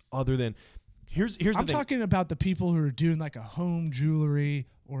use other than here's the thing. I'm talking about the people who are doing like a home jewelry,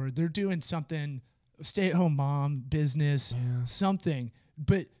 or they're doing something, stay-at-home mom business, something.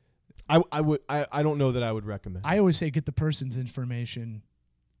 But I don't know that I would recommend. I always say get the person's information.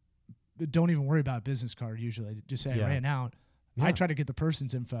 Don't even worry about a business card usually. Just say I ran out. Yeah. I try to get the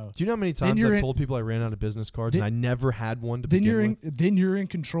person's info. Do you know how many times I've told people I ran out of business cards and I never had one to begin with? Then you're in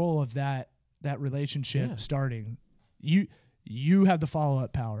control of that relationship starting. You have the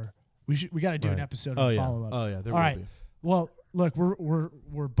follow-up power. We got to do an episode on follow-up. Oh yeah, there All will right. be. Well, look,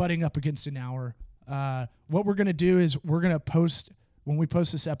 we're butting up against an hour. What we're gonna do is we're gonna post when we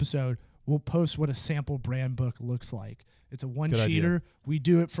post this episode. We'll post what a sample brand book looks like. It's a one-sheeter. We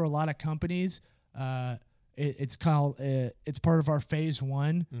do it for a lot of companies, and It's called. It's part of our phase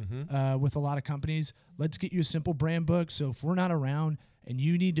 1 Mm-hmm. with a lot of companies. Let's get you a simple brand book. So if we're not around and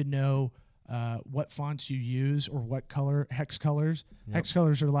you need to know what fonts you use or what color hex colors. Yep. Hex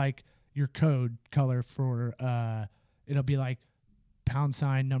colors are like your code color for. It'll be like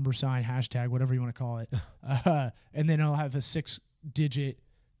 $, number sign, hashtag, whatever you want to call it, and then it'll have a 6-digit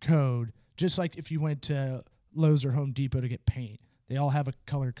code. Just like if you went to Lowe's or Home Depot to get paint, they all have a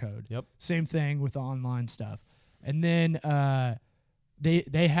color code. Yep. Same thing with the online stuff. And then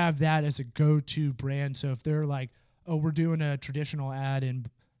they have that as a go-to brand. So if they're like, oh, we're doing a traditional ad in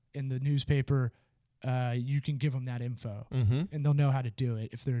the newspaper, you can give them that info, Mm-hmm. and they'll know how to do it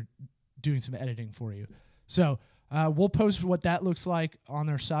if they're doing some editing for you. So we'll post what that looks like on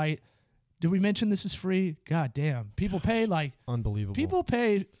their site. Did we mention this is free? God damn. People pay like Unbelievable. people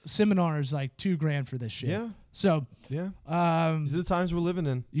pay seminars like $2,000 for this shit. Yeah. So Yeah. These are the times we're living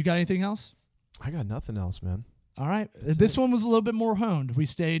in. you got anything else? I got nothing else, man. All right. That's This it. one was a little bit more honed. We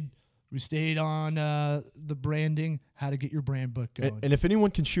stayed on the branding, how to get your brand book going. And if anyone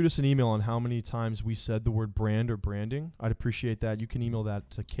can shoot us an email on how many times we said the word brand or branding, I'd appreciate that. You can email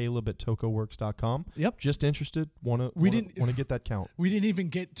that to caleb@tocoworks.com. Yep. Just interested. Want We to didn't- get that count. We didn't even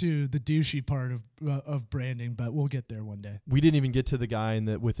get to the douchey part of branding, but we'll get there one day. We didn't even get to the guy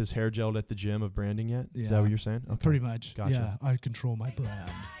with his hair gelled at the gym of branding yet. Is that Yeah. what you're saying? Okay. Pretty much. Gotcha. Yeah, I control my brand.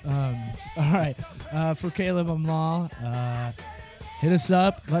 All right. For Caleb, I'm Law. Hit us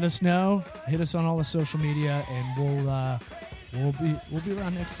up. Let us know. Hit us on all the social media, and we'll be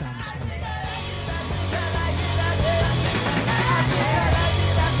around next time with some more.